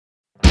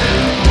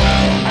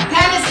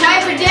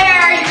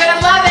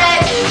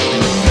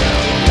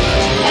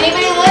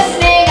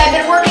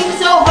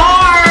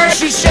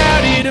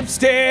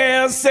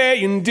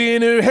saying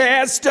dinner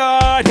has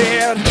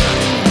started.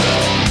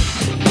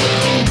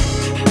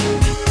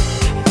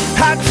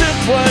 I took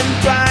one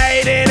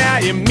bite and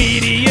I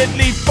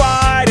immediately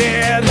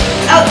farted.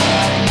 Oh!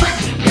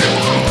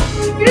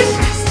 You're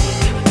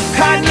disgusting.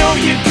 I know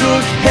you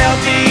cook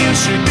healthy, you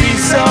should be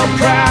so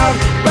proud,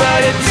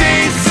 but it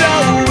tastes so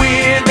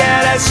weird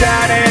that I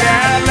shout it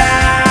out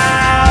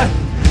loud.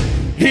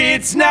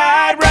 It's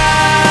not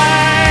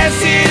rice,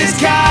 it is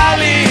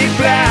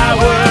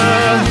cauliflower.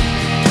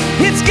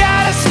 It's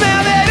got a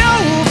smell that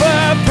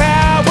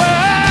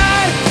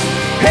overpowered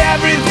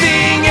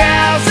everything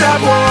else I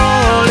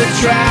wanna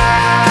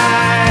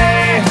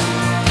try.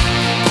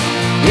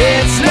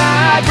 It's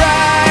not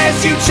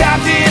rice, you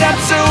chopped it up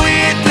so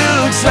it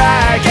looks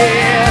like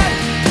it,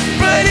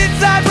 but it's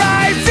not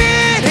rice,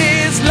 it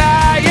is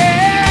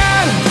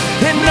lying,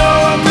 and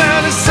no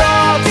amount of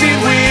salt it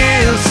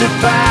will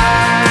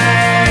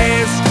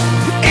suffice.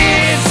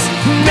 It's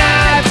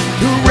not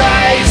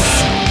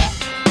rice.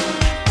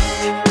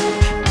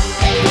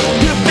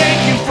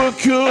 Thank you for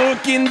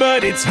cooking,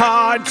 but it's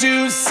hard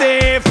to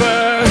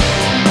savor,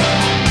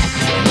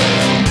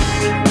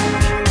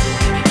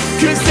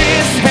 'cause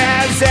this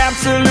has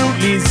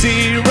absolutely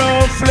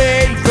zero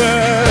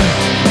flavor.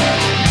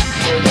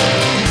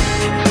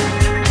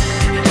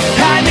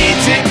 I need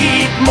to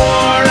eat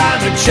more,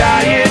 I'm a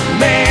giant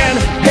man,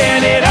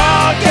 and it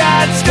all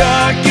got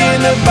stuck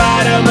in the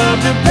bottom of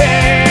the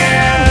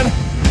pan.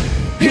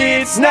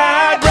 It's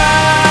not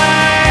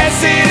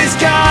rice, it is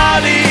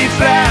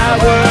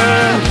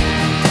cauliflower.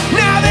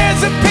 Now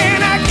there's a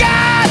pan I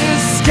gotta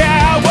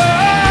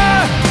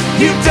scour.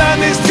 You've done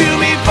this to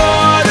me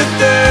for the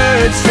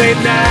third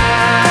straight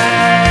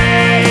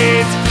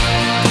night.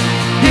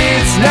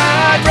 It's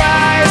not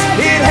rice,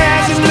 it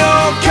has no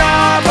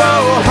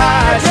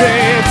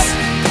carbohydrates,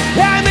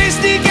 and they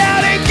sneak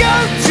out and go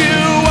to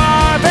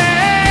our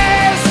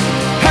base.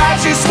 I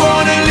just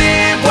wanna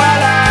live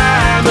while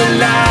I'm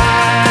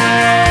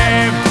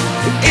alive.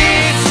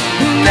 It's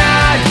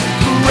not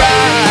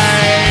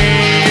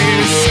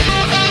rice.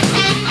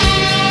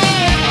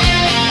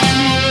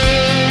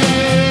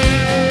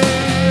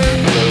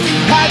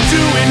 I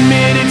do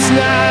admit it's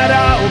not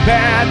all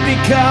bad,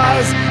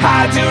 because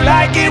I do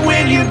like it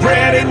when you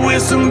bread it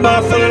with some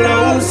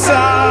buffalo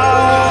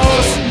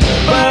sauce.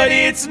 But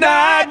it's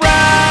not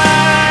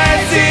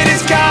rice, it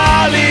is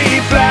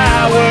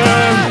cauliflower.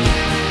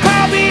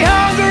 I'll be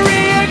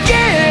hungry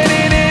again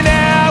in an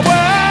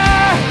hour,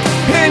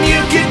 and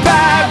you can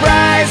buy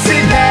rice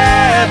at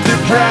half the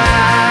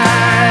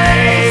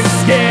price.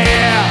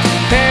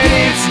 Yeah, and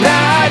it's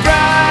not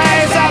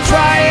rice, I'll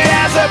try it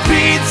as a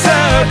pizza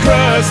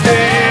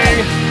crusting,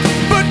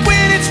 but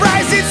when it's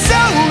rice it's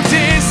so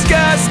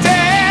disgusting.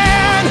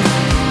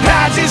 I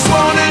just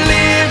wanna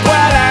live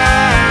while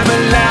I'm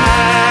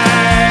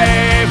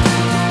alive.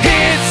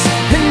 It's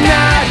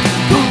not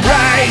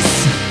rice.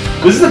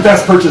 This is the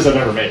best purchase I've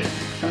ever made.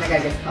 Oh my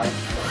god, it's probably.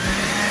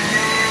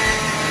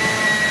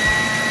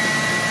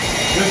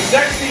 The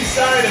sexy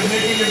side of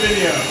making a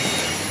video.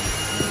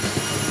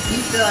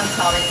 You still have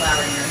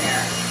cauliflower in your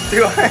hair. Do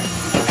I?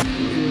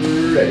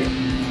 Ready.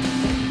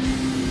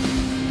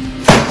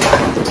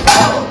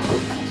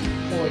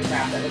 Holy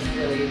crap, that was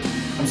really...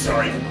 I'm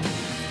sorry.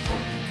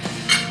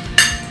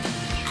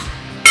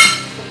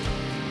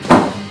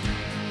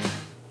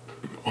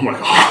 Oh my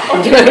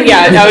god.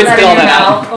 Yeah, I would spill that out.